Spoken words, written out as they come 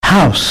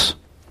house.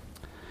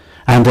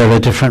 And there are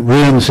different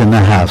rooms in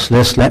the house.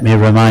 Let me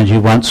remind you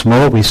once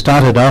more, we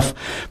started off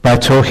by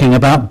talking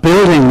about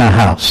building the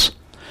house.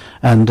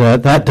 And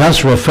that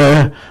does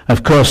refer,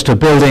 of course, to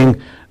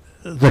building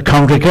the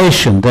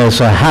congregation.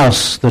 There's a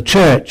house, the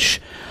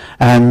church,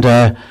 and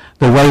the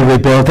way we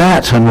build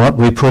that and what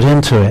we put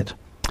into it.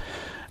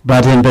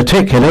 But in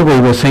particular,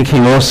 we were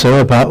thinking also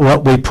about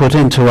what we put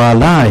into our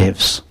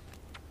lives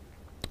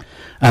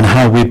and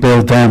how we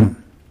build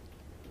them.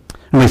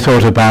 And we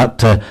thought about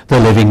the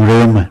living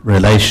room,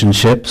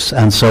 relationships,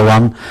 and so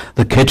on,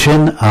 the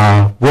kitchen,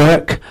 our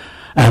work,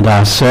 and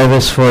our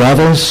service for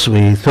others.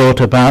 We thought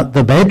about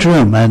the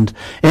bedroom and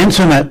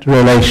intimate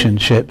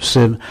relationships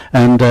and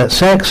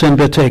sex in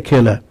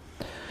particular.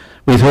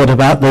 We thought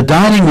about the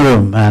dining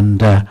room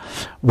and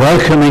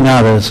welcoming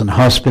others and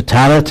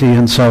hospitality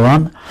and so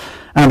on.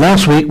 And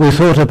last week we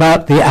thought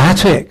about the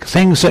attic,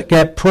 things that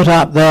get put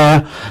up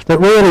there that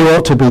really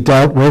ought to be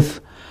dealt with.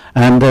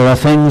 And there are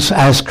things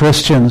as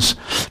Christians,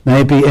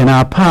 maybe in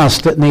our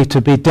past, that need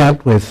to be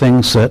dealt with,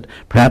 things that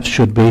perhaps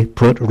should be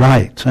put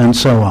right, and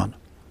so on.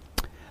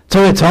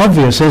 So it's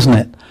obvious, isn't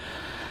it,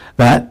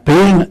 that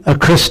being a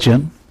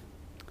Christian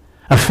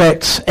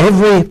affects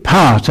every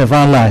part of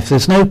our life.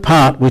 There's no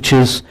part which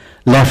is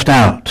left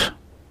out.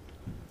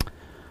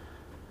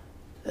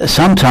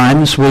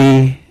 Sometimes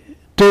we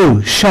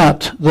do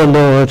shut the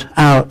Lord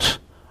out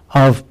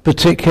of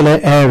particular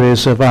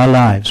areas of our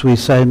lives. We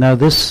say, no,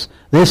 this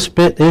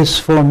bit is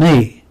for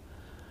me.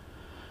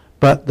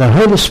 But the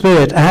Holy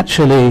Spirit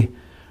actually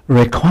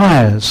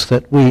requires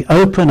that we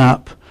open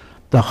up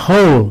the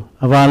whole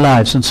of our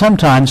lives. And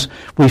sometimes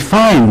we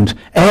find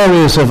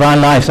areas of our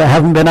life that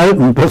haven't been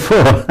opened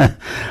before.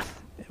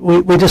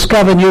 we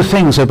discover new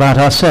things about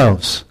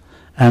ourselves,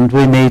 and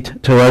we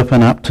need to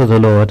open up to the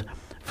Lord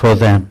for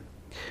them.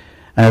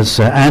 As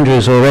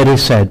Andrew's already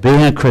said,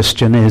 being a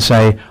Christian is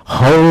a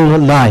whole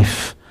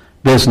life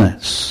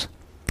business,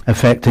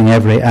 affecting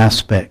every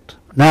aspect.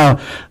 Now,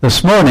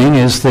 this morning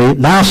is the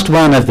last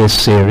one of this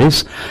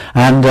series,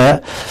 and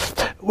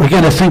we're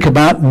going to think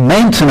about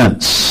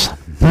maintenance.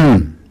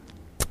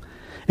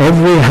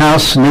 Every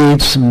house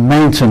needs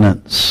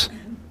maintenance.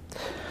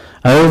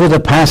 Over the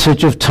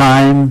passage of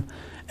time,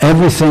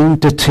 everything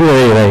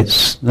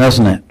deteriorates,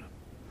 doesn't it?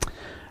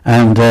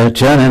 And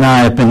Jen and I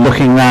have been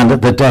looking around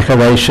at the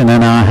decoration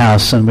in our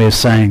house, and we're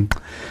saying,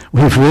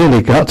 we've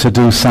really got to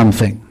do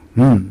something.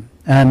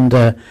 And,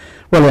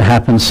 well, it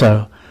happens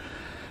so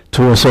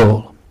to us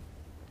all.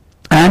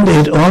 And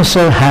it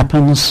also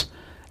happens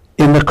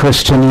in the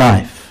Christian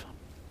life.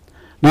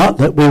 Not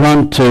that we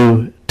want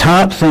to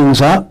tart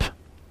things up,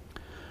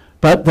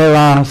 but there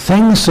are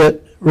things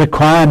that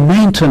require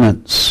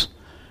maintenance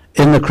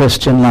in the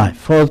Christian life.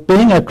 For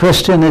being a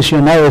Christian, as you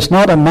know, is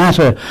not a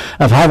matter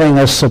of having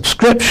a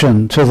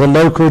subscription to the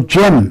local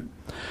gym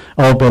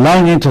or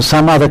belonging to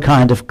some other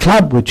kind of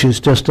club, which is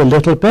just a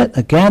little bit.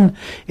 Again,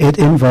 it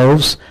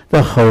involves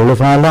the whole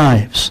of our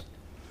lives.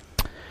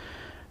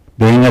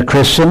 Being a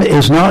Christian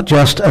is not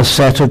just a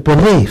set of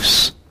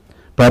beliefs,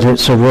 but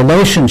it's a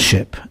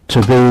relationship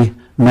to be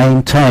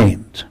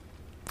maintained.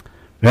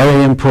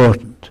 Very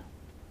important.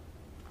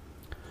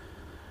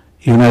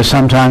 You know,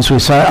 sometimes we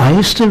say, I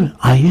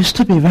used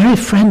to be very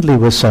friendly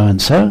with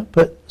so-and-so,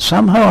 but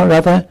somehow or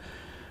other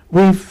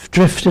we've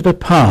drifted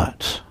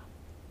apart.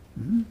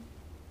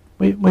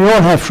 We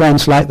all have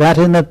friends like that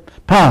in the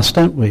past,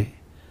 don't we?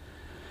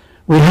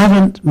 We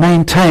haven't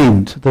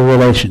maintained the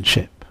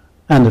relationship.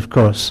 And of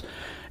course,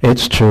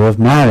 it's true of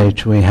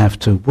marriage. We have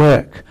to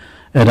work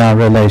at our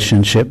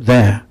relationship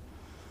there.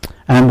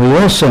 And we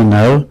also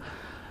know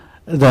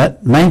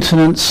that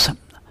maintenance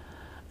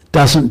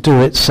doesn't do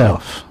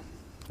itself.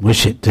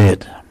 Wish it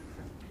did.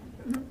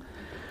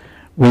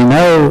 We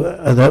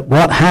know that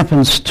what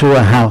happens to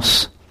a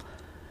house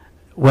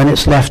when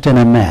it's left in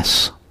a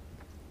mess.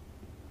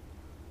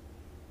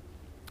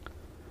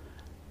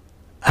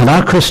 And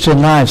our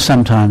Christian lives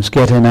sometimes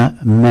get in a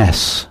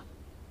mess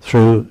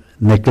through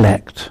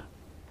neglect.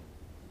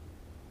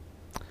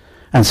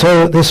 And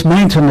so this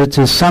maintenance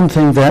is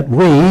something that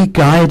we,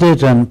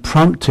 guided and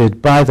prompted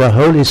by the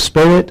Holy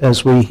Spirit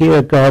as we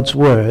hear God's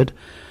word,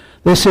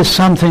 this is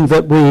something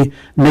that we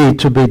need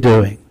to be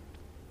doing.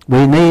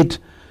 We need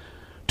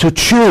to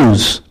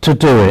choose to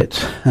do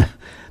it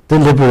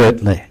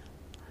deliberately.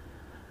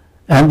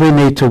 And we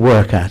need to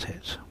work at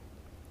it.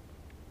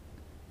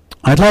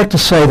 I'd like to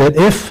say that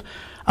if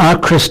our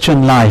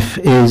Christian life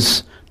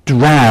is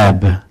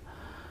drab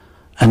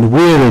and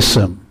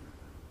wearisome,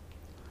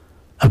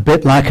 a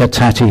bit like a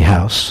tatty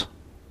house,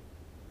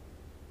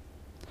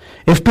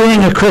 if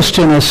being a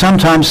Christian is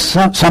sometimes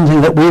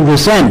something that we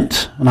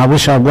resent, and I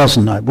wish I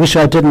wasn't, I wish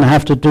I didn't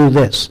have to do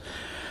this,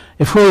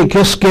 if we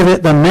just give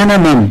it the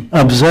minimum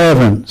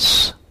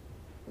observance,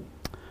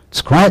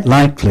 it's quite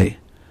likely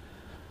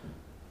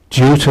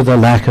due to the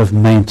lack of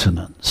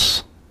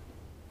maintenance.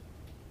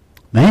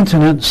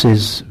 Maintenance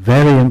is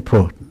very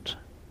important.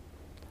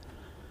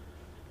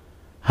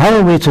 How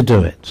are we to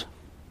do it?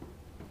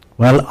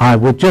 Well, I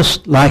would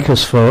just like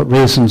us, for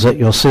reasons that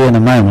you'll see in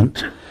a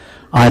moment,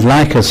 I'd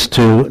like us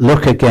to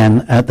look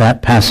again at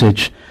that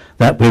passage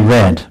that we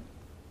read.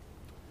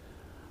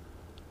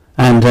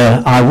 And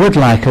I would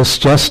like us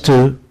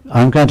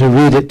I'm going to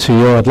read it to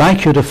you. I'd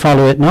like you to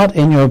follow it, not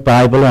in your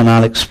Bible, and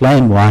I'll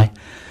explain why.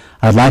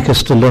 I'd like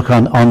us to look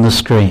on the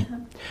screen.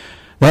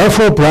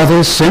 Therefore,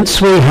 brothers,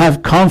 since we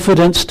have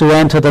confidence to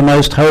enter the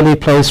most holy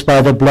place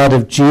by the blood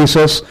of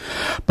Jesus,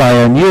 by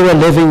a new and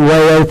living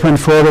way opened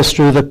for us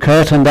through the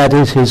curtain that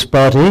is his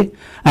body,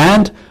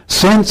 and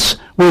since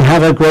we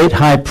have a great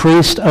high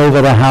priest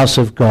over the house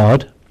of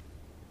God,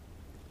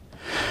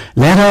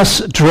 let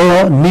us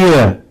draw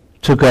near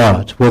to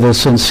God with a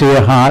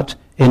sincere heart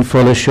in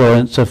full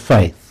assurance of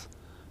faith.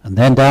 And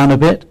then down a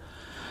bit,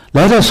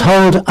 let us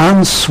hold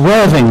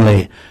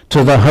unswervingly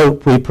to the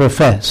hope we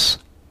profess.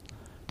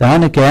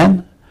 Down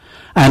again,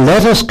 and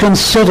let us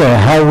consider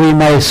how we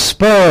may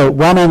spur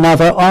one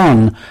another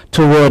on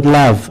toward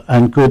love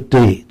and good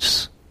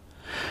deeds.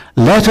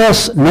 Let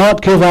us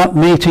not give up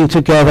meeting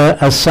together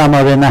as some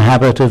are in the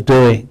habit of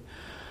doing,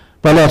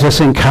 but let us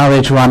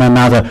encourage one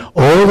another,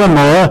 all the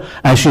more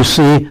as you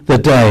see the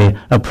day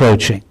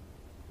approaching.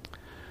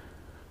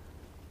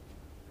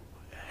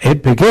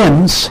 It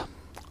begins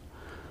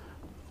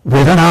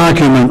with an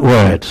argument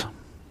word.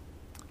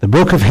 The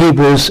book of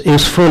Hebrews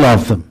is full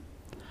of them.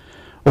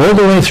 All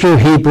the way through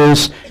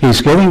Hebrews,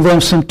 he's giving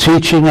them some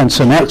teaching and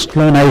some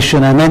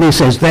explanation, and then he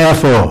says,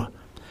 therefore,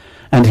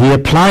 and he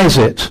applies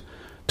it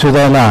to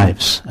their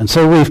lives. And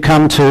so we've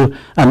come to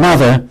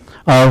another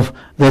of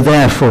the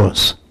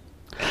therefores.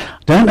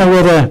 Don't know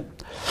whether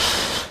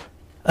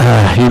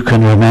you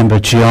can remember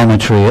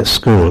geometry at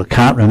school.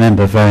 Can't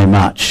remember very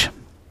much.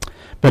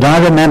 But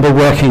I remember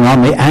working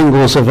on the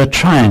angles of a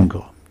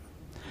triangle.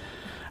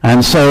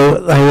 And so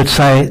they would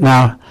say,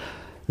 now,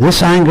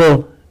 this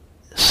angle,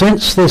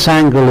 since this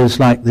angle is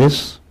like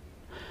this,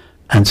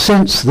 and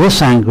since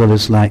this angle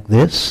is like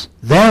this,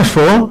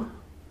 therefore,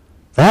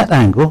 that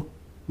angle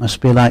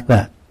must be like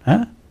that.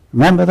 Huh?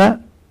 Remember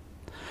that?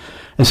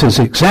 This is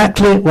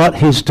exactly what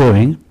he's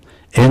doing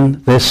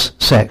in this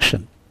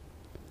section.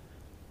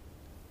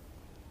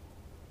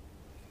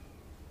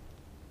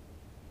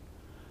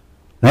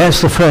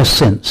 There's the first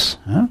since.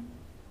 Huh?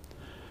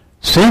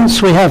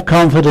 Since we have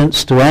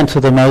confidence to enter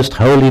the most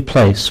holy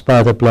place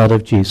by the blood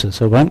of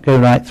Jesus. I won't go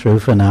right through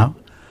for now.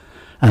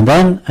 And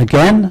then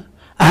again,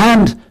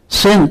 and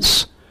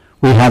since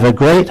we have a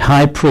great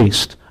high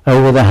priest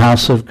over the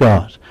house of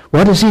God.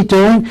 What is he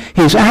doing?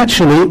 He's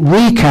actually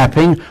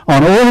recapping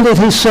on all that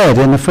he said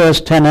in the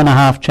first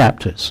 10.5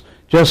 chapters.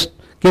 Just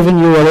giving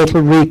you a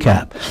little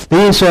recap.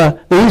 These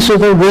are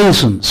the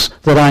reasons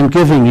that I'm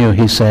giving you,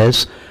 he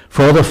says,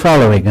 for the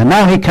following. And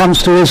now he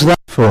comes to his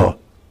therefore.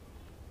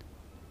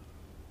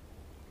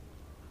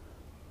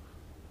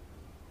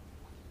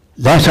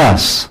 Let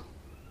us,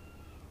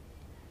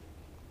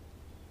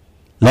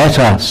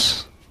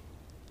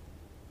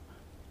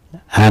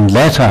 and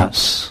let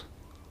us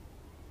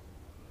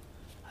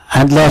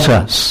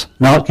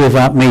not give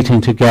up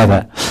meeting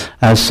together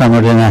as some are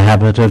in the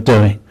habit of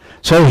doing.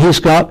 So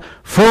he's got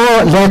 4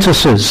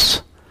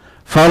 lettuces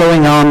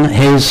following on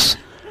his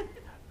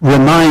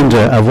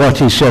reminder of what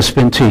he's just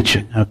been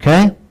teaching,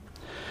 okay?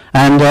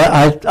 And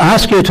I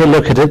ask you to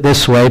look at it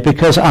this way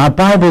because our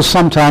Bibles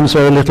sometimes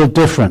are a little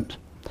different.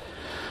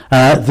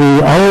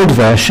 The old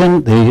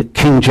version, the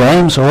King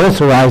James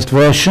authorized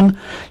version,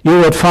 you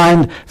would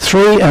find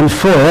 3 and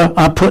 4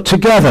 are put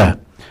together.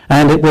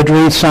 And it would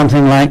read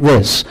something like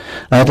this.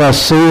 Let us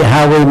see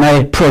how we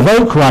may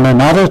provoke one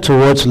another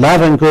towards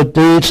love and good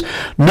deeds,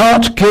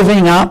 not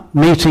giving up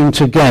meeting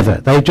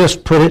together. They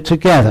just put it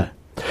together.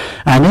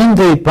 And in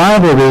the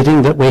Bible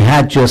reading that we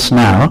had just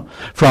now,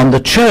 from the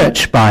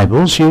church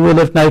Bibles, you will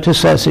have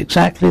noticed that's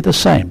exactly the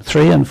same.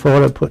 3 and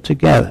 4 are put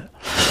together.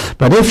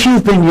 But if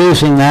you've been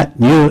using that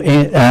new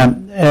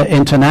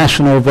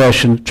international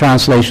version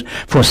translation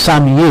for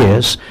some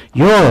years,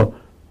 your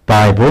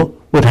Bible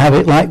would have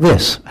it like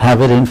this,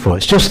 have it in 4.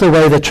 It's just the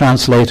way the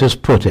translators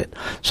put it.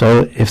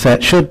 So if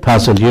that should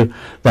puzzle you,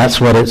 that's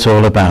what it's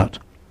all about.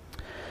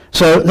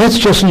 So let's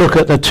just look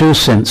at the 2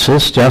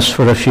 senses just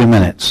for a few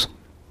minutes.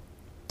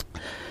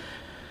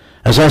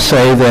 As I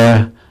say,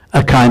 they're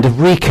a kind of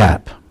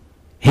recap.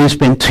 He's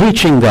been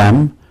teaching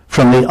them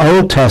from the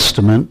Old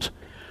Testament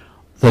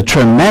the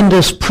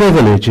tremendous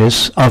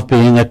privileges of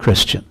being a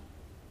Christian.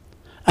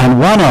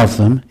 And one of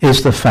them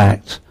is the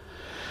fact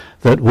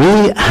that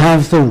we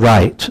have the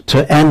right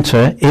to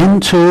enter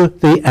into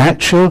the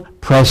actual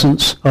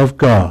presence of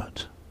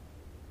God.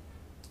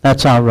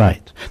 That's our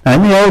right. Now,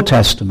 in the Old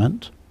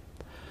Testament,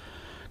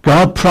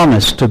 God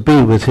promised to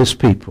be with his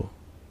people.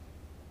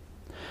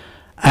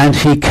 And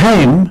he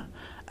came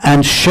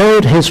and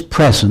showed his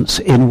presence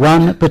in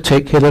one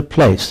particular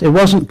place. It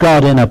wasn't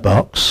God in a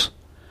box,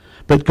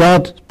 but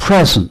God's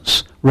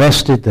presence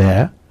rested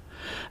there,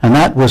 and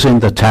that was in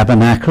the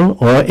tabernacle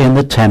or in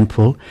the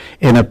temple,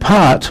 in a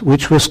part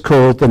which was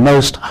called the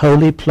most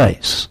holy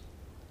place.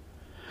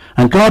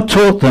 And God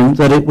taught them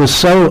that it was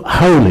so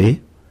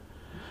holy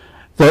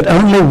that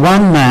only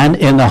one man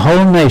in the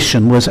whole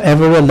nation was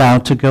ever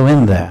allowed to go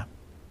in there.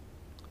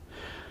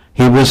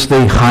 He was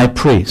the high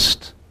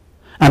priest.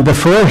 And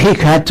before he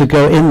had to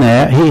go in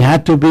there, he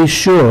had to be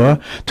sure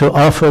to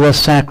offer a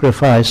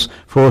sacrifice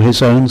for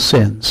his own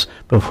sins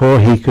before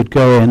he could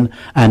go in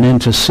and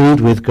intercede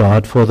with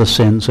God for the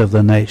sins of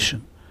the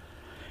nation.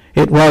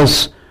 It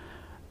was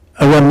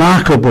a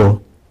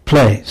remarkable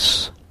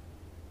place.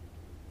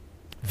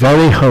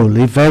 Very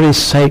holy, very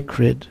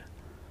sacred,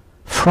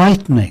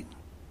 frightening,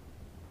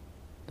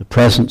 the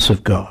presence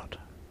of God.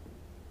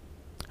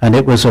 And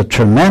it was a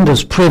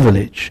tremendous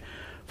privilege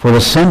for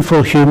a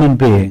sinful human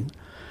being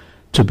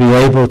to be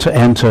able to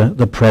enter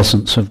the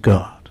presence of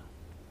God.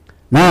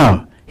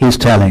 Now, he's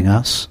telling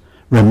us,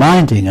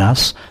 reminding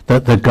us,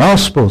 that the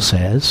gospel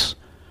says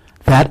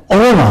that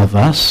all of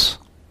us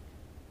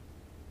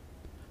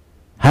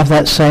have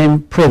that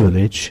same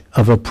privilege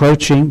of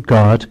approaching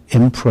God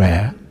in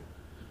prayer,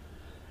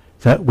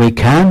 that we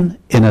can,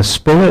 in a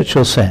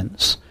spiritual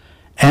sense,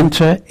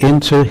 enter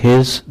into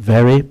his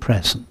very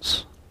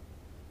presence.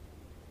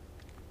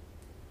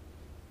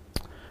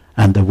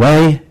 And the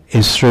way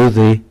is through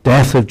the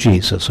death of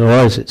Jesus, or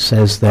as it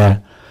says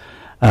there,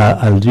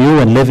 a new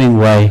and living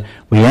way.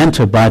 We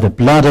enter by the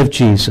blood of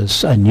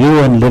Jesus, a new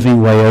and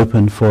living way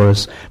opened for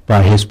us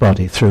by his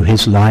body, through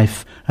his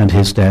life and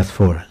his death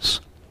for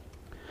us.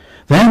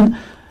 Then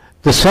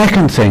the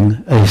second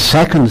thing,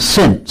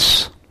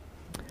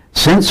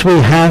 since we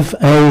have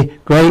a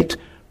great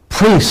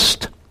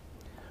priest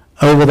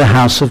over the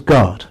house of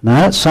God.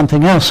 Now that's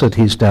something else that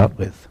he's dealt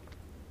with.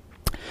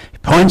 He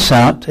points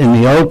out in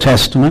the Old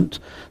Testament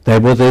there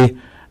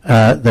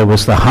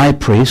was the high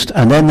priest,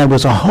 and then there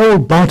was a whole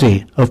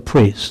body of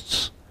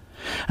priests.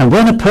 And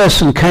when a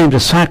person came to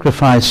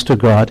sacrifice to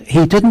God,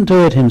 he didn't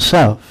do it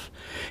himself.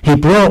 He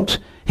brought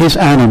his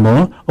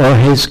animal or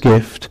his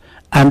gift,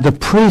 and the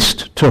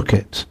priest took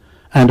it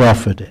and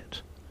offered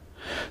it.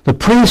 The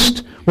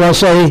priest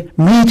was a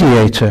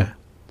mediator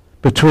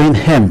between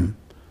him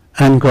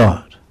and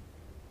God.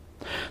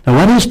 Now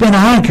what he's been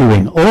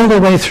arguing all the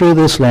way through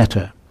this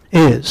letter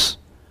is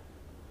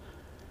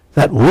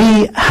that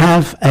we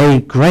have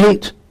a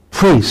great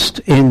priest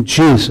in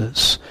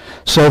Jesus,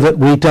 so that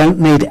we don't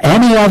need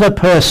any other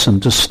person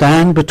to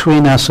stand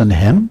between us and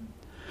him,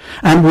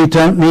 and we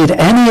don't need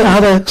any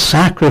other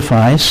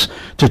sacrifice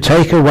to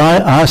take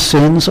away our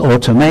sins or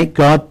to make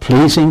God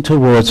pleasing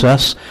towards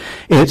us.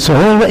 It's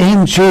all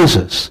in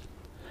Jesus.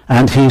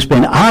 And he's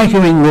been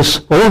arguing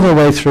this all the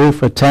way through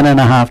for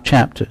 10.5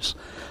 chapters.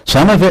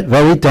 Some of it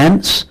very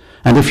dense,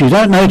 and if you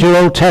don't know your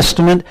Old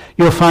Testament,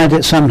 you'll find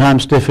it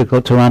sometimes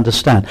difficult to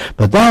understand.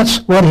 But that's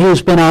what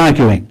he's been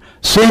arguing.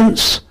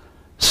 Since,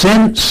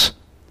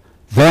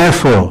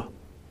 therefore.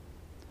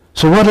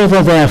 So what are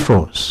the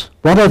therefores?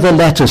 What are the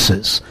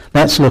lettuces?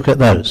 Let's look at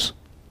those.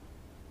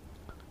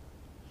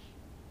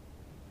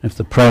 If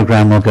the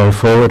program will go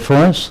forward for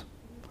us.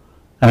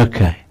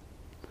 Okay.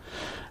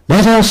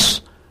 Let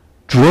us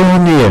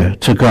draw near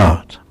to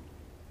God.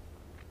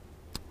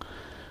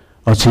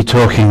 What's he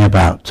talking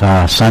about?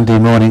 Our Sunday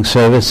morning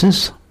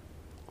services?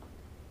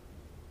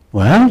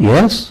 Well,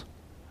 yes,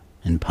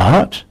 in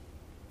part.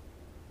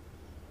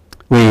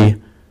 We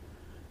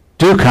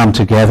do come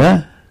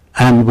together,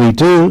 and we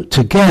do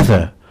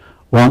together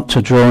want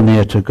to draw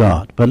near to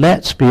God. But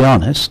let's be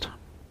honest.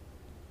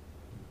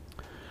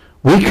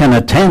 We can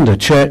attend a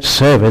church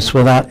service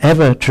without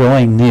ever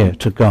drawing near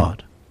to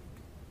God.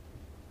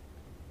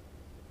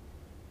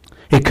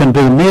 It can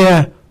be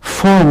mere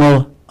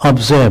formal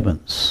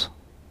observance.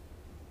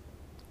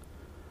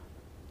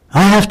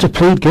 I have to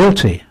plead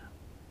guilty,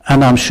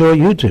 and I'm sure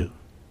you do.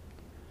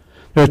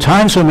 There are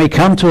times when we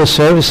come to a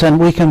service and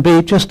we can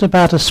be just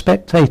about a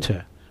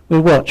spectator. We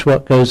watch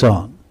what goes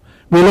on.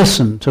 We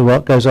listen to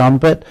what goes on,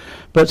 but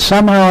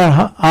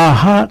somehow our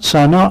hearts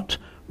are not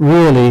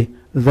really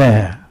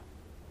there.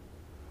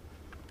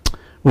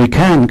 We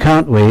can,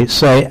 can't we,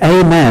 say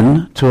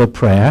amen to a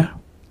prayer,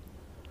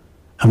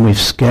 and we've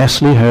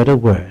scarcely heard a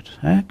word.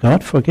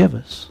 God forgive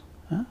us.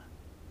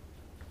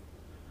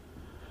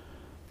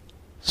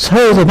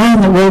 So the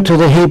man that wrote to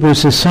the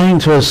Hebrews is saying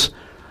to us,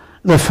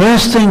 the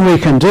first thing we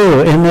can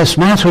do in this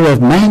matter of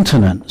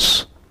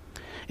maintenance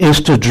is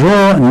to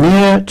draw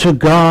near to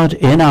God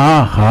in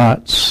our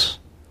hearts,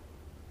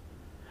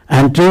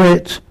 and do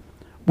it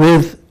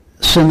with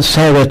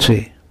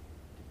sincerity,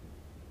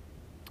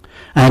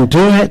 and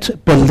do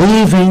it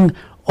believing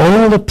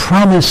all the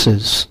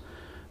promises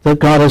that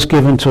God has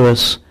given to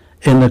us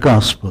in the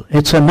gospel.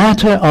 It's a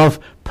matter of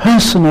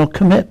personal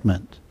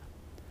commitment.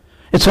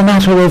 It's a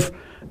matter of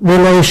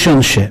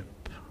relationship.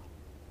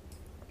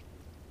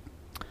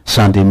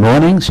 Sunday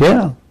mornings,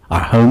 yeah, our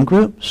home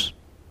groups.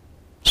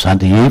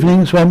 Sunday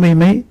evenings when we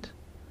meet.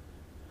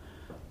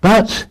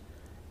 But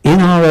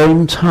in our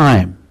own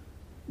time,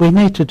 we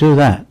need to do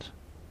that.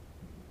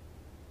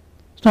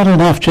 It's not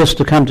enough just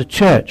to come to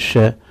church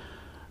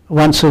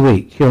once a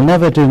week. You'll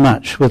never do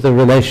much with a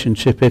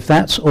relationship if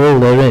that's all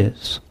there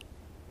is.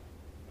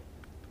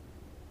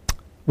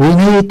 We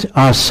need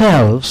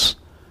ourselves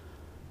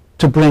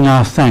to bring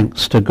our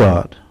thanks to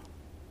God.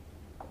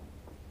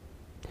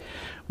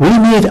 We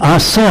need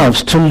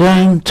ourselves to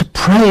learn to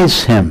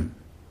praise him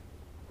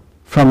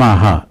from our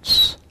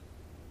hearts.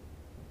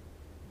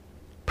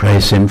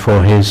 Praise him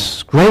for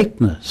his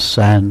greatness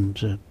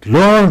and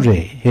glory,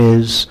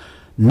 his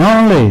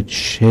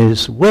knowledge,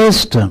 his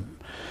wisdom.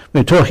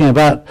 We're talking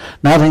about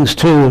nothing's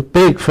too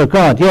big for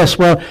God. Yes,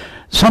 well,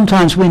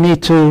 sometimes we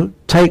need to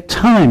take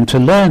time to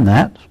learn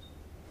that,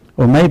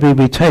 or maybe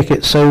we take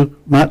it so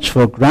much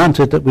for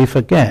granted that we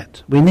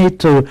forget. We need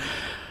to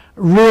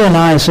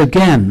realize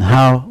again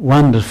how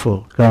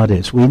wonderful God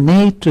is. We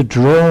need to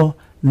draw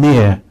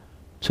near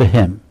to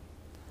him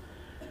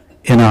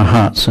in our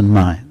hearts and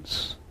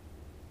minds.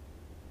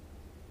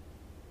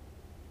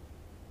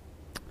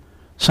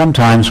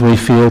 Sometimes we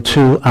feel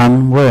too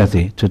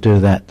unworthy to do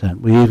that, don't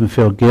we? We even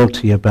feel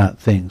guilty about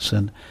things.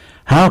 And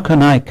how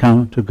can I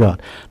come to God?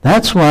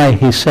 That's why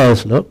he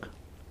says, look,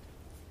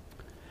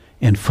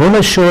 in full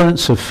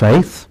assurance of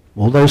faith,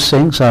 all those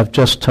things I've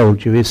just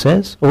told you, he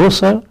says,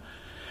 also,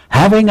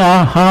 having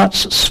our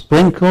hearts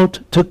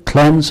sprinkled to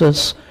cleanse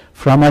us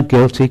from a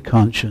guilty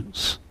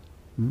conscience.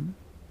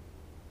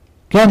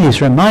 Again,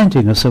 he's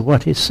reminding us of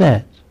what he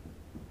said.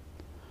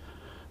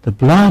 The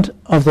blood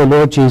of the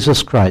Lord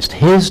Jesus Christ,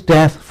 his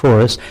death for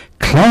us,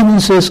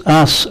 cleanses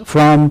us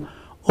from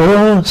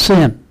all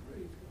sin.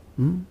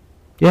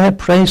 Yeah,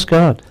 praise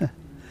God.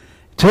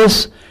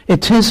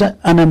 It is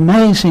an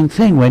amazing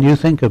thing when you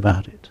think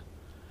about it.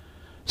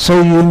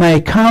 So you may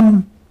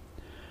come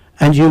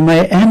and you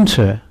may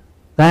enter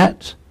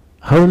that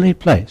holy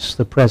place,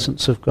 the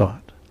presence of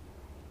God.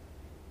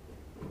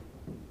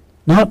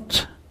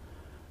 Not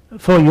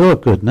for your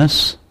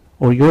goodness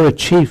or your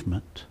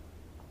achievement,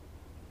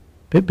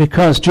 but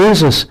because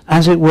Jesus,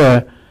 as it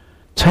were,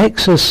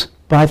 takes us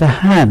by the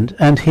hand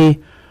and he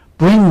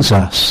brings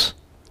us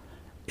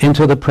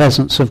into the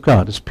presence of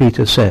God, as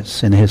Peter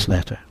says in his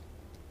letter.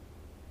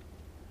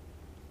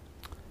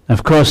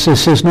 Of course,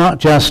 this is not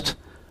just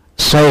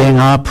saying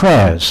our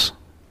prayers,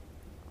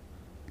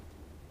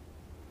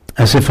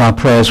 as if our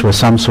prayers were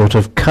some sort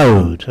of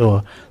code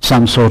or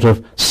some sort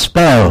of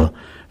spell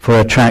for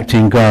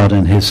attracting God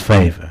and his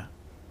favor.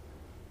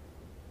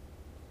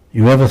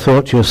 You ever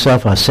thought to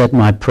yourself, I said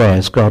my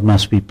prayers, God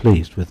must be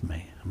pleased with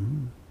me?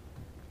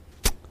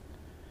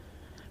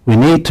 We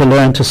need to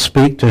learn to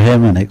speak to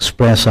him and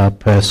express our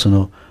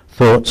personal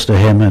thoughts to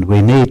him, and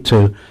we need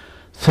to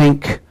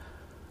think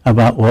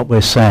about what we're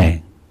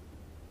saying.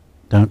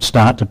 Don't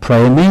start to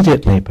pray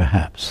immediately,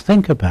 perhaps.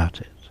 Think about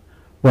it,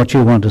 what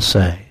you want to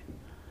say,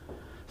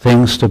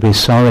 things to be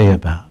sorry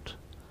about,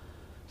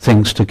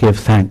 things to give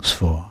thanks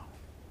for.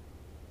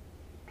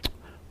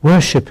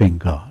 Worshipping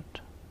God.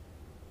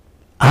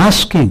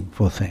 Asking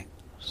for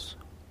things.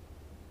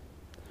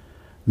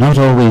 Not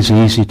always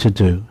easy to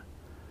do,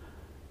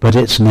 but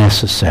it's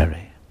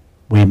necessary.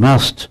 We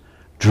must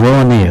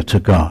draw near to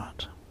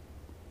God.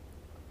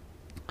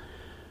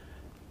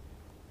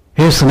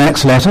 Here's the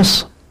next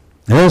letters.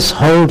 Let us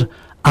hold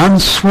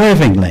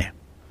unswervingly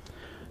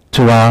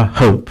to our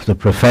hope, the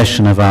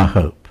profession of our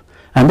hope.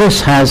 And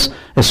this has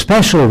a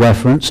special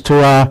reference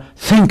to our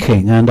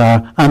thinking and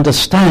our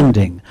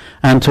understanding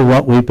and to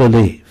what we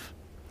believe.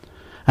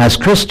 As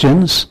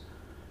Christians,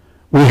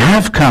 we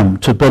have come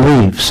to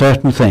believe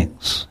certain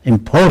things,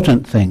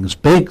 important things,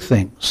 big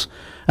things,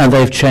 and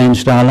they've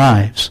changed our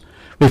lives.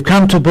 We've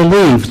come to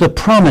believe the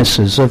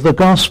promises of the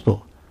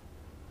gospel.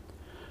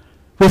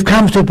 We've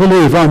come to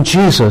believe on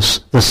Jesus,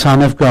 the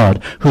Son of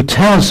God, who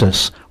tells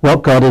us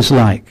what God is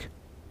like.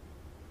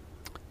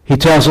 He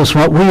tells us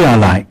what we are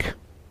like.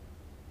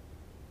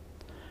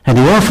 And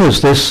he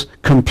offers this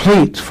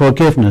complete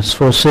forgiveness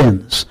for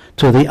sins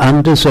to the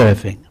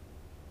undeserving.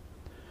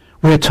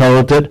 We're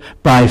told that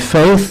by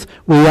faith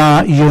we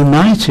are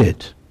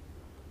united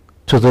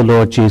to the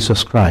Lord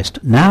Jesus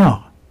Christ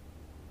now.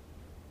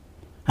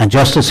 And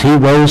just as he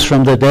rose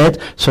from the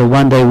dead, so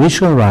one day we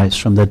shall rise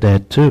from the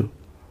dead too.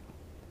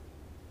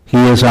 He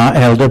is our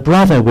elder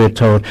brother, we're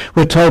told.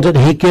 We're told that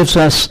he gives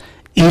us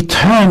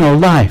eternal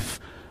life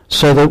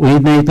so that we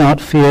need not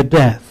fear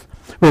death.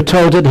 We're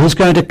told that he's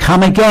going to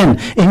come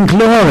again in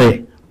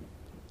glory.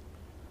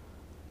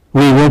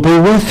 We will be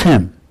with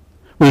him.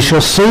 We shall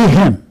see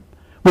him.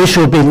 We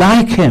shall be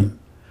like him.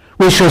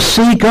 We shall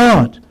see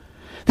God.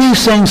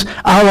 These things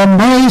are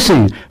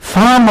amazing,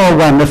 far more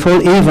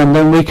wonderful even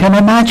than we can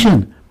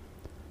imagine.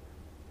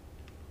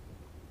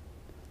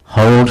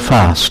 Hold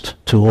fast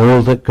to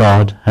all that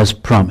God has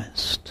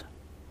promised.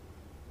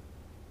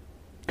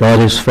 God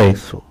is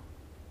faithful.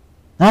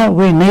 Now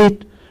we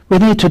need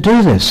to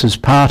do this as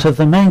part of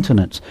the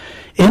maintenance.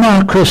 In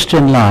our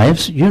Christian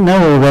lives, you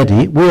know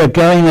already, we are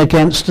going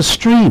against the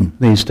stream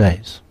these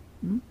days.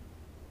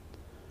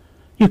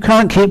 You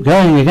can't keep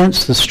going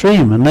against the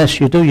stream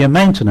unless you do your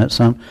maintenance.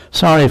 I'm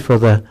sorry for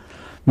the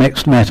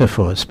mixed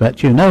metaphors,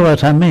 but you know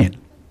what I mean.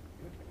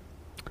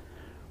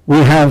 We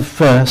have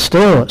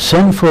still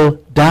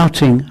sinful,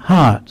 doubting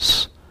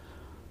hearts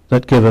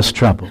that give us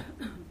trouble.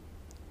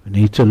 We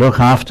need to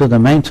look after the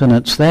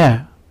maintenance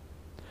there.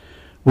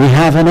 We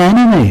have an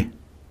enemy,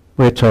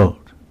 we're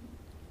told.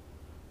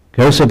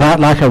 Goes about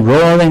like a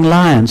roaring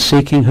lion,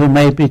 seeking who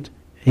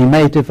he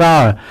may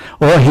devour,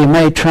 or he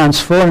may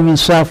transform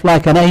himself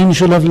like an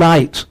angel of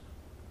light.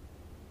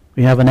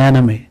 We have an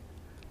enemy.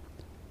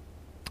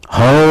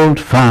 Hold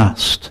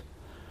fast.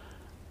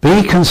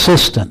 Be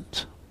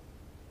consistent.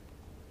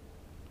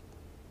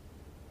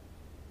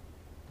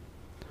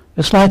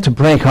 It's like to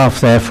break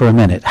off there for a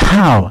minute.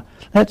 How?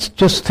 Let's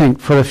just think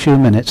for a few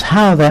minutes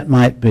how that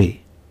might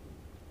be.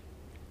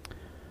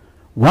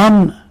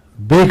 One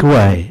big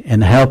way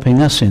in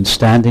helping us in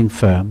standing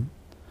firm,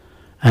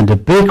 and a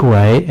big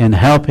way in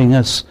helping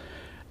us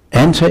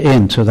enter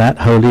into that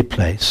holy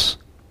place,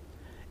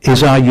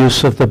 is our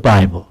use of the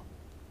Bible.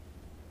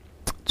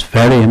 It's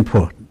very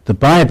important. The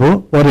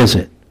Bible, what is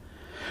it?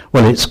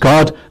 Well, it's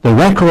God, the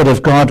record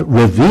of God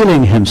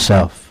revealing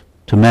himself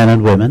to men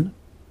and women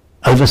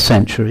over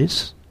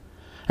centuries.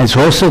 It's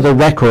also the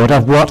record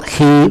of what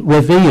he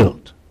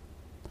revealed.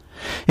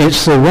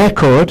 It's the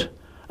record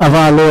of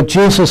our Lord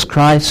Jesus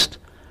Christ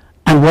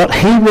and what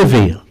he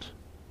revealed.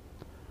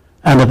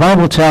 And the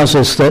Bible tells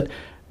us that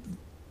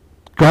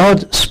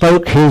God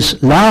spoke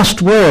his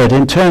last word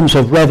in terms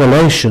of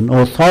revelation,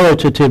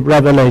 authoritative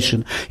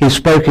revelation. He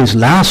spoke his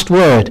last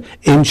word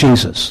in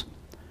Jesus,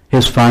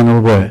 his final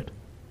word.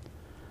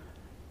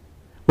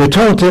 We're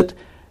told that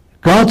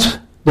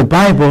the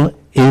Bible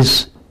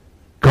is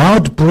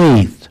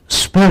God-breathed,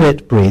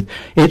 Spirit-breathed.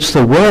 It's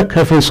the work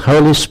of his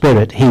Holy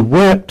Spirit. He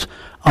worked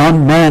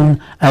on men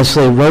as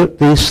they wrote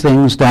these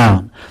things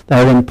down.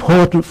 They're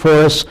important for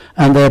us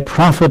and they're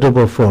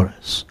profitable for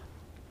us.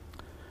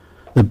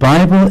 The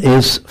Bible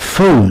is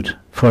food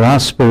for our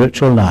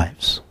spiritual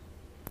lives.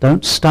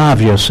 Don't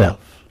starve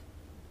yourself.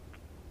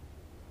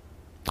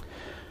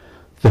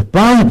 The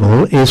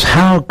Bible is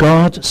how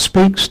God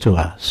speaks to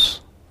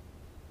us.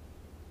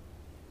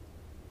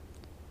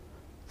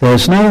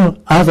 There's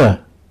no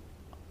other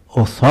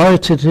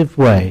authoritative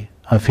way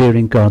of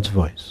hearing God's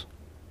voice.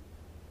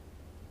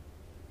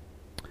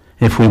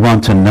 If we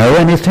want to know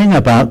anything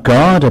about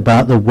God,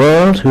 about the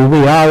world, who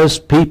we are as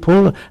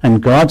people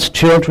and God's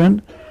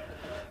children,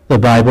 the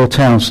Bible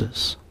tells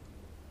us.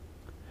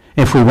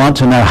 If we want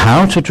to know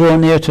how to draw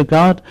near to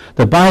God,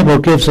 the Bible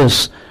gives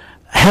us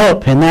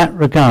help in that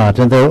regard.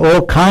 And there are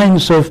all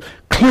kinds of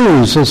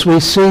clues as we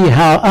see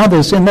how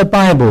others in the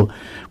Bible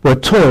were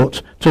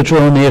taught to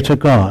draw near to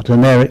God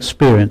and their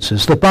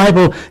experiences. The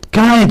Bible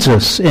guides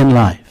us in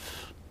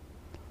life.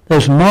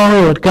 There's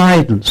moral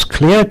guidance,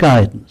 clear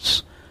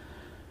guidance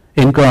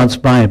in God's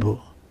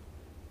Bible.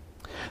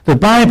 The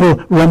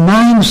Bible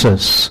reminds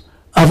us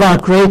of our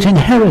great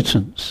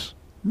inheritance.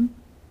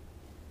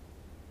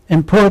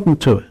 Important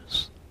to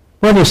us.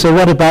 Well, you say,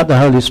 what about the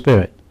Holy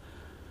Spirit?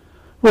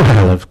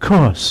 Well, of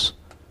course.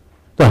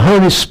 The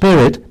Holy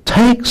Spirit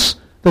takes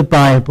the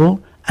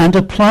Bible and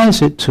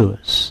applies it to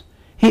us.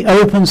 He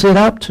opens it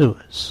up to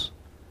us.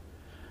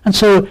 And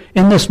so,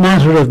 in this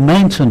matter of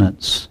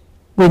maintenance,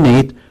 we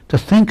need to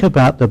think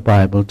about the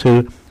Bible,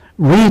 to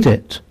read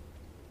it.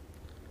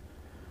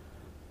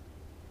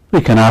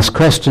 We can ask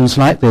questions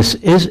like this.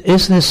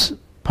 Is this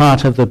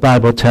part of the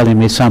Bible telling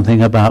me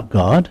something about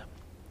God?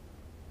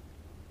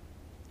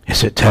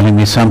 Is it telling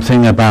me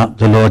something about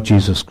the Lord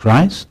Jesus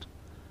Christ?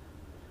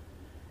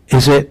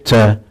 Is it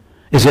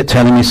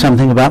telling me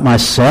something about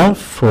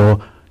myself,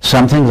 or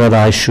something that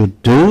I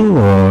should do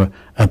or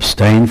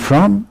abstain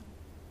from?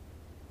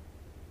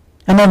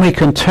 And then we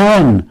can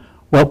turn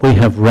what we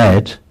have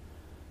read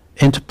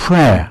into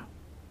prayer.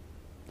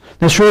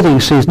 This really, you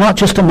see, is not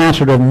just a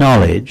matter of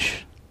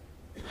knowledge.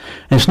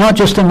 It's not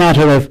just a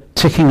matter of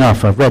ticking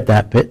off, I've read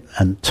that bit,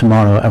 and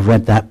tomorrow I've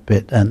read that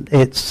bit. And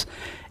it's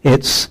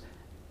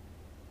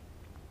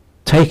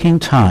taking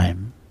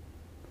time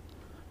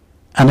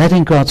and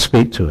letting God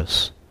speak to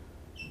us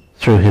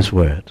through his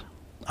word.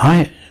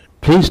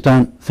 Please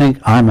don't think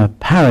I'm a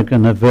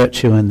paragon of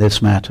virtue in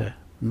this matter.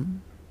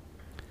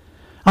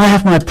 I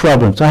have my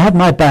problems. I have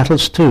my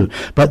battles too.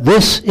 But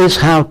this is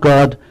how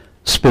God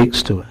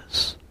speaks to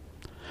us.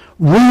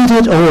 Read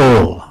it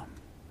all.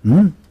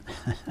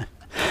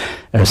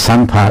 There are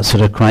some parts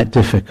that are quite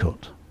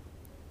difficult.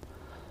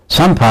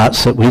 Some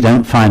parts that we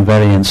don't find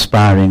very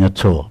inspiring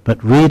at all.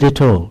 But read it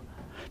all.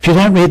 If you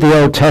don't read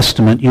the Old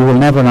Testament, you will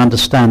never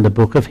understand the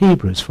book of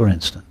Hebrews, for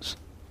instance.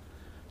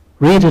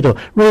 Read it all.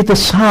 Read the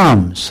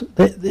Psalms.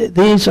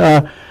 These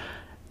are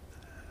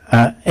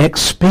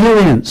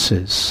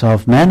experiences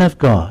of men of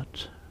God.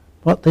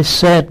 What they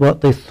said,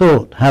 what they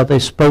thought, how they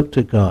spoke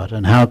to God,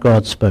 and how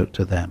God spoke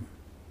to them.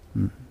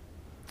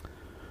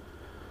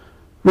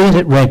 Read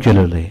it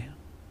regularly.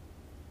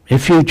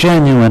 If you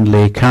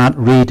genuinely can't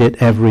read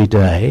it every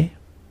day,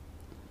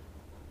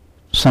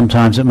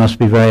 sometimes it must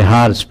be very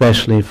hard,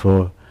 especially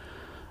for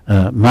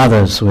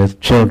mothers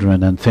with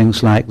children and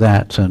things like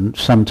that, and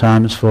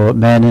sometimes for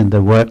men in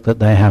the work that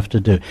they have to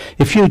do.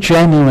 If you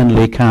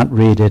genuinely can't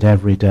read it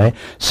every day,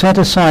 set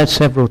aside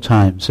several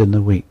times in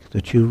the week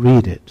that you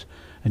read it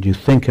and you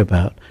think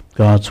about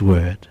God's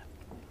word.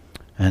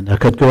 And I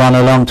could go on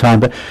a long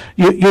time, but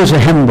use a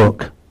hymn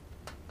book.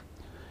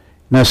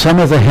 Now, some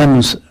of the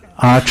hymns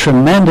are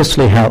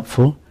tremendously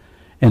helpful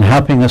in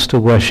helping us to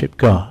worship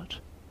God.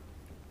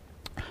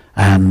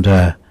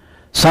 And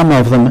some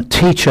of them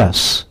teach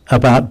us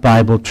about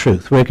Bible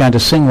truth. We're going to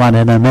sing one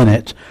in a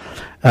minute,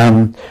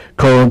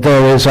 called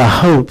There Is a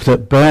Hope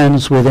That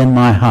Burns Within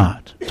My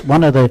Heart. It's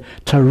one of the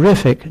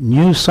terrific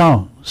new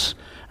songs,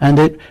 and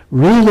it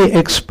really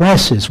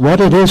expresses what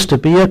it is to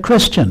be a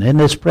Christian in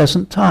this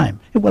present time.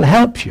 It will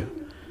help you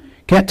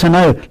get to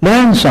know,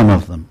 learn some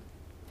of them.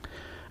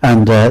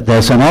 And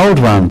there's an old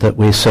one that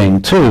we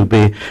sing too,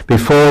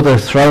 Before the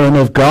Throne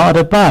of God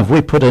Above.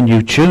 We put a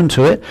new tune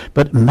to it,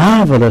 but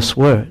marvelous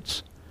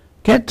words.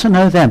 Get to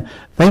know them.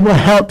 They will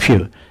help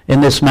you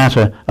in this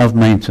matter of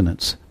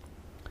maintenance.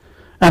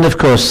 And of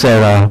course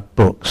there are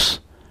books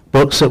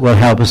that will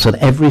help us at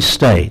every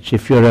stage.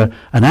 If you're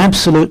an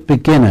absolute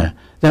beginner,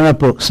 there are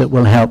books that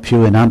will help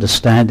you in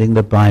understanding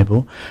the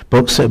Bible,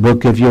 books that will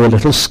give you a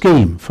little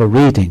scheme for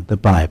reading the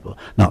Bible,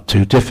 not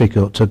too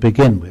difficult to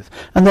begin with.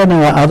 And then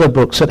there are other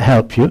books that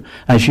help you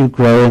as you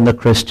grow in the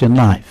Christian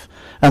life.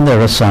 And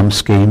there are some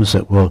schemes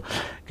that will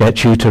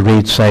get you to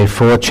read, say,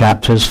 4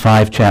 chapters,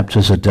 5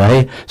 chapters a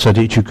day, so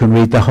that you can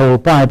read the whole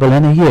Bible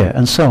in a year,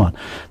 and so on.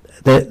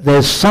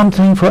 There's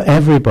something for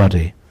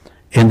everybody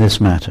in this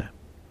matter.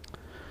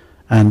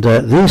 And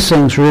these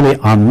things really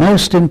are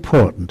most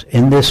important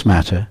in this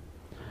matter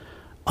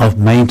of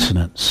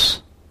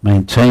maintenance,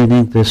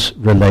 maintaining this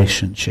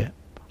relationship.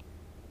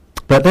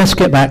 But let's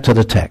get back to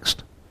the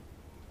text.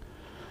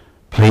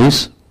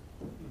 Please.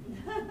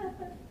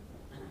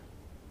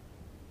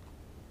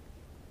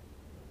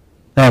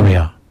 There we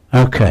are.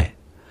 Okay.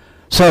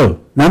 So,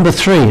 number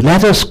 3,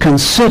 let us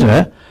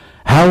consider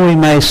how we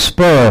may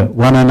spur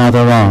one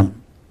another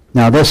on.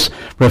 Now this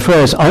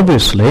refers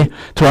obviously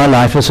to our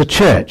life as a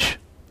church.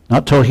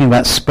 Not talking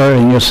about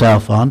spurring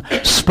yourself on.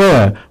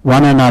 Spur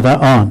one another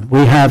on.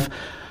 We have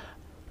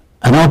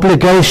an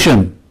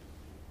obligation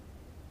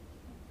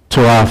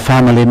to our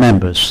family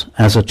members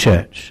as a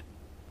church.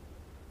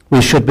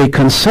 We should be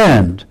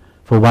concerned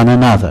for one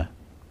another.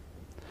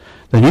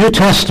 The New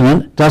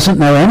Testament doesn't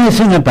know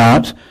anything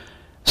about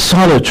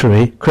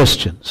solitary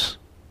Christians.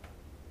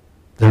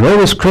 There are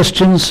always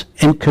Christians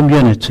in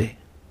community.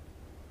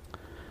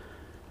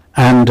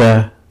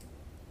 And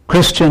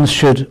Christians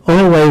should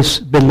always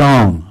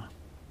belong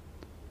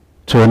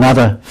to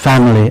another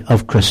family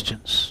of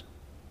Christians.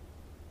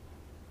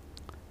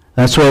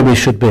 That's where we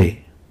should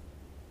be.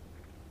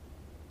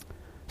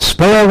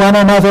 Spur one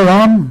another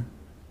on.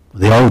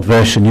 The old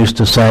version used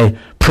to say,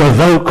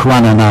 provoke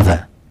one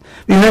another.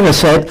 You ever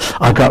said,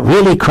 I got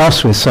really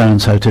cross with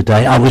so-and-so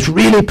today. I was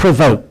really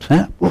provoked.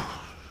 Yeah?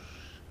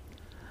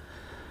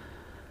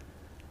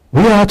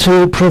 We are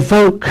to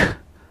provoke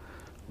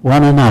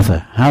one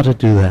another. How to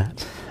do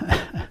that?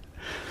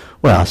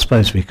 Well, I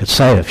suppose we could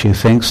say a few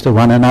things to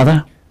one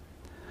another.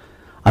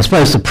 I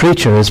suppose the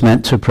preacher is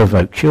meant to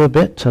provoke you a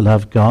bit to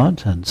love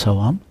God and so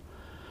on.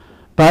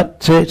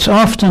 But it's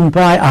often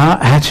by our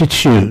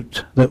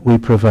attitude that we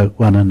provoke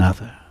one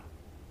another.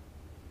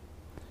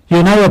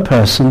 You know a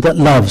person that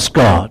loves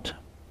God.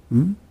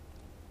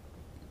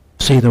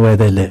 See the way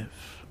they live.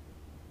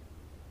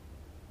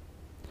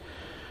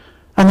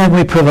 And then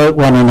we provoke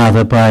one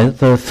another by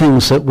the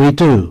things that we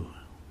do.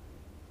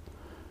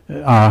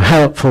 Our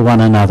help for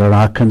one another,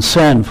 our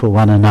concern for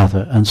one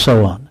another, and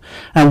so on.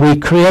 And we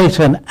create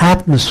an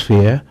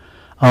atmosphere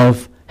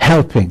of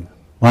helping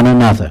one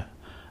another,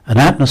 an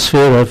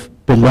atmosphere of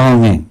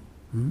belonging.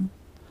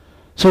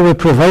 So we're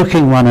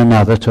provoking one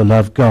another to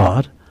love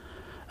God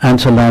and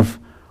to love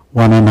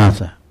one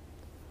another.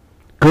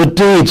 Good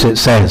deeds, it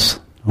says.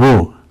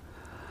 Ooh.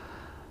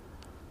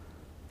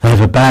 They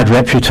have a bad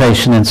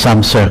reputation in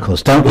some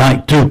circles. Don't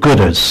like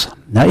do-gooders.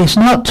 Now, he's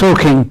not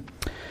talking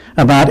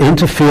about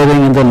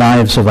interfering in the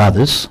lives of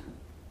others,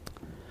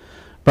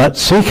 but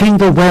seeking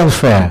the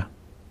welfare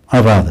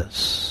of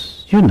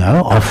others. You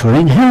know,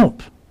 offering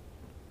help,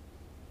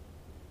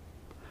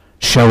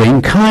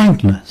 showing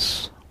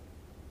kindness,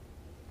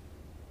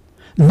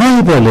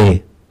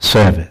 neighborly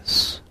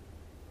service.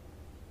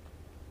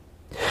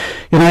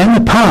 You know, in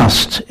the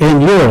past,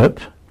 in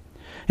Europe,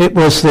 it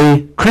was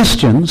the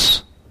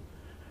Christians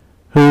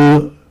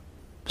who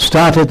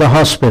started the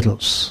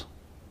hospitals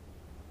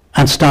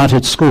and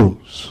started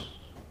schools.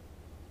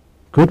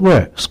 Good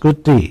works,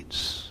 good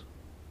deeds.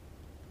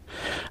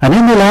 And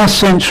in the last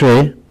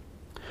century,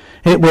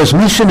 it was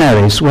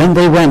missionaries when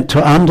they went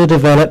to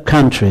underdeveloped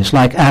countries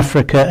like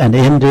Africa and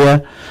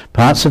India,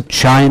 parts of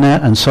China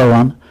and so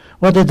on.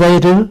 What did they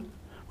do?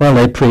 Well,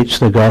 they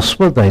preached the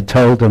gospel, they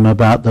told them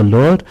about the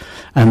Lord,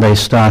 and they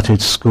started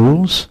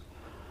schools,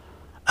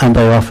 and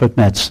they offered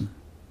medicine.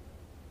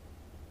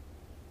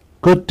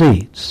 Good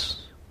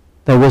deeds.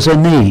 There was a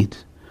need,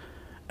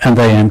 and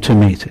they aimed to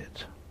meet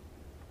it.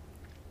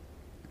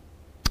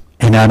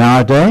 In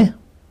our day,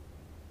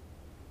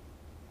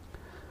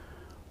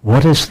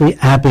 what is the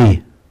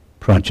Abbey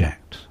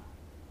Project?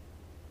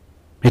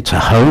 It's a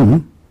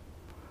home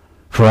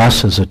for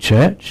us as a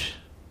church,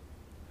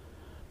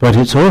 but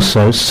it's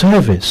also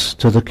service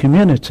to the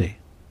community.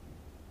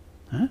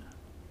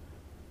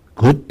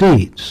 Good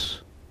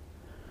deeds,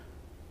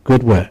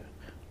 good work.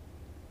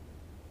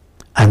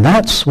 And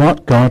that's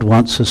what God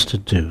wants us to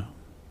do.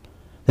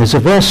 There's a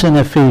verse in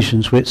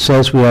Ephesians which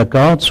says we are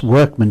God's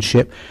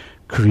workmanship,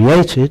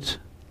 created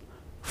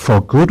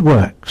for good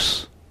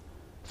works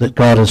that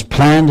God has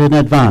planned in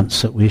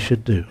advance that we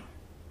should do.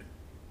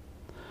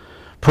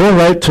 Paul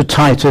wrote to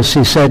Titus,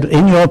 he said,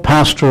 in your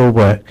pastoral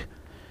work,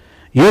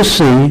 you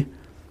see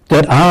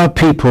that our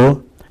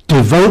people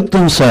devote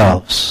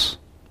themselves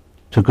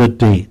to good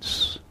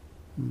deeds.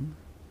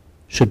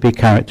 Should be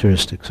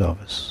characteristics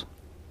of us.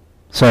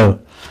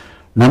 So,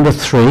 number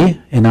 3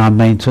 in our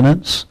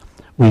maintenance,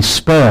 we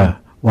spur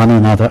one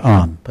another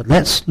on. But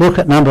let's look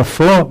at number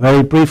 4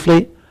 very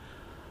briefly.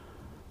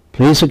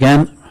 Please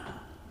again.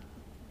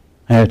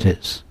 There it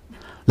is.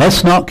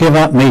 Let's not give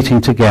up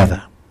meeting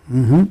together.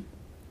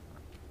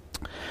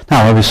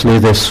 Now obviously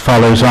this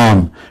follows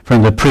on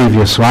from the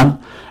previous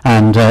one,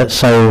 and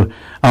so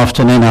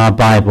often in our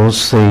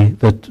Bibles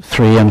the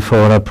 3 and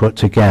 4 are put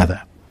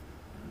together.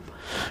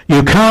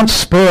 You can't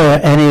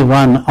spur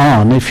anyone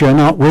on if you're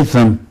not with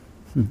them,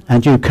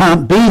 and you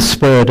can't be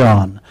spurred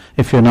on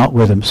if you're not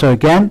with them. So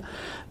again,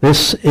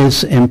 this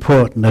is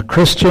important. A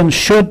Christian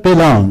should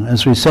belong,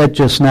 as we said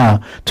just now,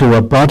 to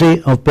a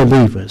body of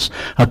believers.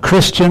 A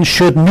Christian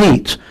should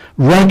meet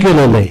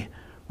regularly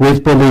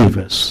with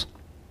believers.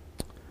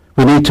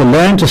 We need to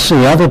learn to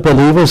see other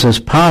believers as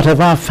part of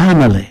our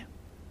family.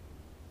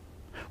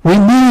 We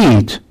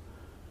need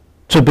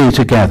to be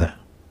together.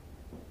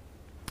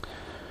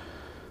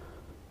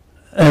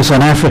 There's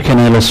an African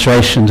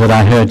illustration that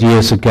I heard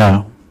years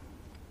ago.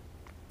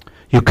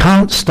 You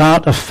can't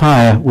start a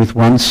fire with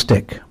one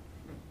stick.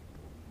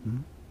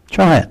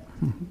 Try it.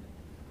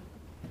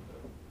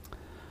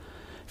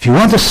 If you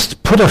want to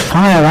put a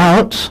fire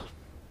out,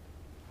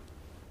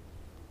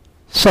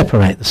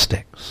 separate the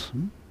sticks.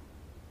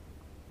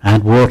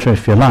 Add water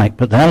if you like,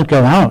 but they'll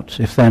go out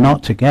if they're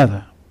not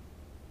together.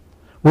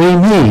 We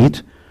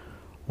need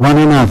one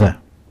another.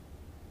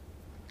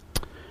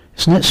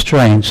 Isn't it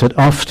strange that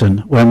often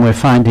when we're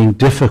finding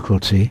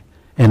difficulty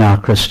in our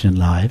Christian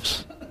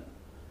lives,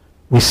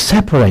 we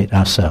separate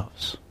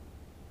ourselves?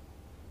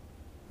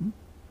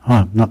 Oh,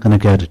 I'm not going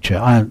to go to church.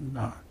 I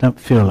don't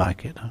feel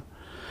like it. I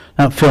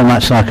don't feel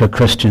much like a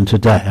Christian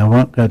today. I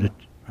won't go to church.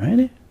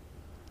 Really?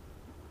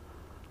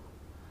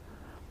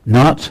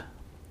 Not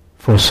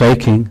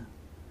forsaking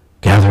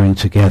gathering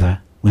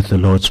together with the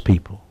Lord's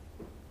people.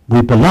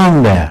 We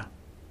belong there.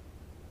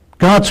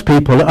 God's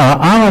people are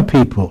our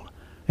people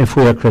if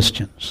we are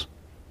Christians.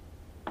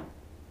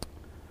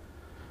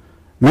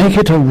 Make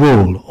it a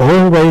rule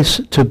always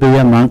to be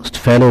amongst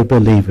fellow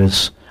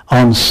believers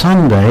on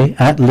Sunday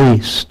at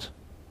least.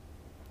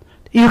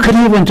 You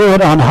can even do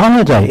it on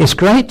holiday. It's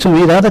great to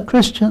meet other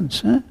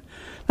Christians.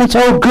 That's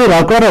all good.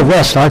 I've got to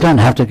rest. I don't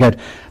have to go.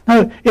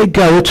 No,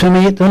 go to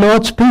meet the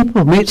Lord's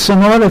people. Meet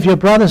some more of your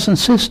brothers and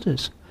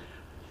sisters.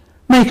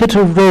 Make it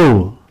a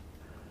rule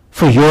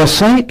for your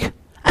sake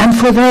and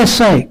for their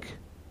sake.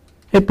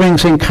 It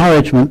brings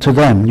encouragement to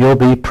them. You'll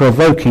be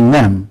provoking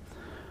them.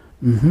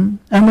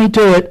 And we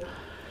do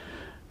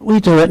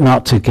it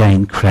not to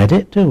gain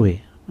credit, do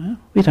we? Well,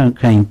 we don't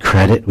gain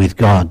credit with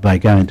God by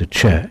going to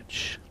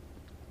church,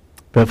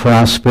 but for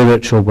our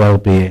spiritual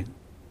well-being.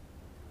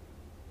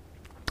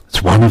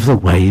 It's one of the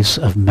ways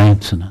of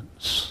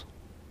maintenance.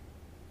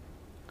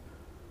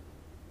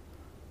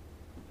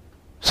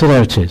 So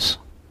there it is.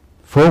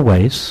 4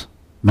 ways,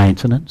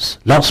 maintenance.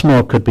 Lots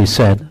more could be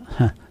said.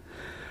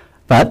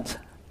 But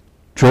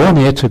draw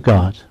near to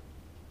God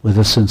with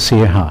a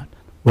sincere heart.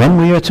 When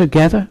we are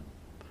together,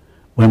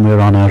 when we're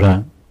on our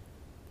own.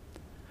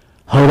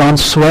 Hold on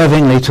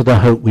swervingly to the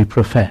hope we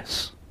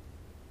profess.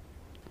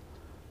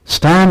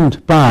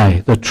 Stand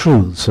by the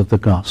truths of the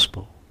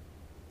gospel.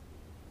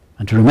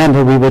 And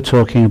remember, we were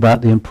talking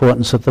about the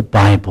importance of the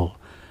Bible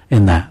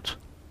in that.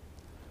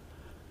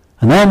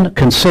 And then,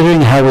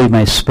 considering how we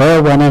may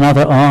spur one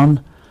another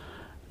on,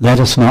 let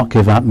us not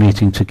give up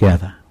meeting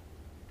together.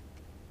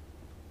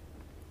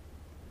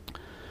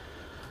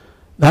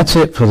 That's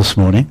it for this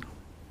morning,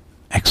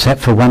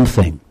 except for one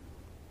thing.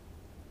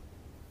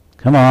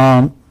 Come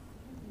on.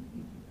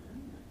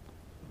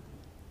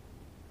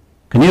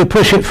 Can you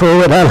push it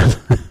forward, Alan?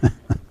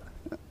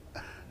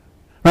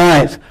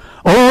 Right.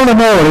 All the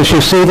more as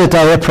you see the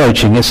day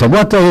approaching. It's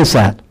what day is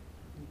that?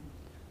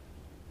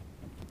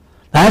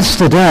 That's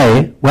the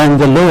day when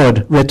the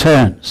Lord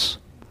returns.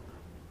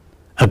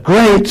 A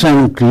great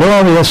and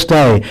glorious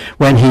day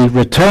when he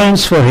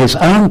returns for his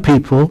own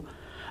people,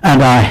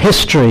 and our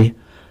history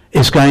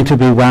is going to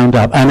be wound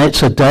up. And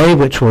it's a day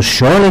which will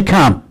surely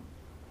come.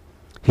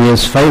 He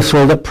is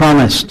faithful that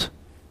promised.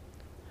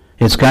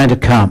 It's going to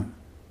come.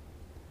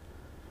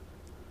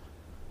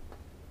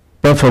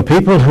 But for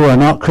people who are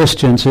not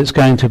Christians, it's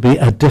going to be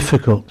a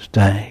difficult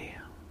day,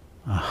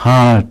 a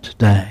hard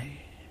day.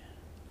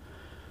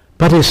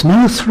 But it's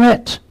no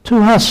threat to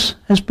us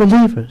as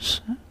believers.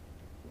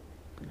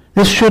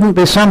 This shouldn't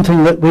be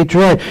something that we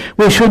dread.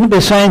 We shouldn't be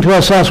saying to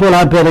ourselves, well,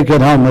 I'd better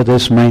get on with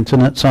this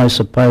maintenance, I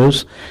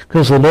suppose,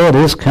 because the Lord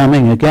is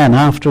coming again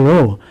after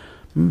all.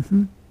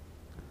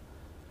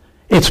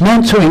 It's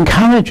meant to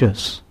encourage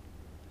us.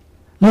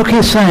 Look,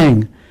 he's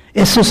saying,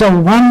 this is a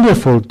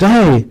wonderful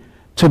day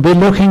to be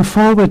looking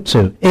forward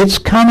to. It's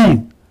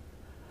coming.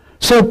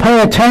 So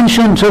pay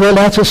attention to the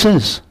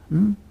lettuces.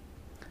 The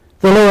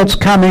Lord's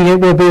coming, it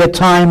will be a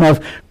time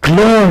of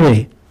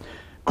glory,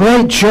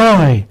 great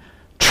joy,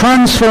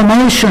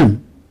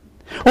 transformation.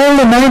 All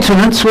the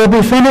maintenance will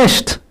be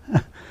finished.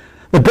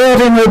 The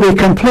building will be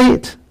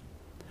complete.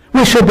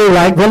 We should be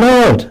like the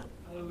Lord.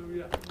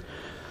 Hallelujah.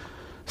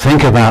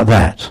 Think about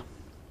that.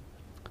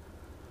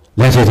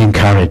 Let it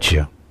encourage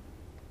you.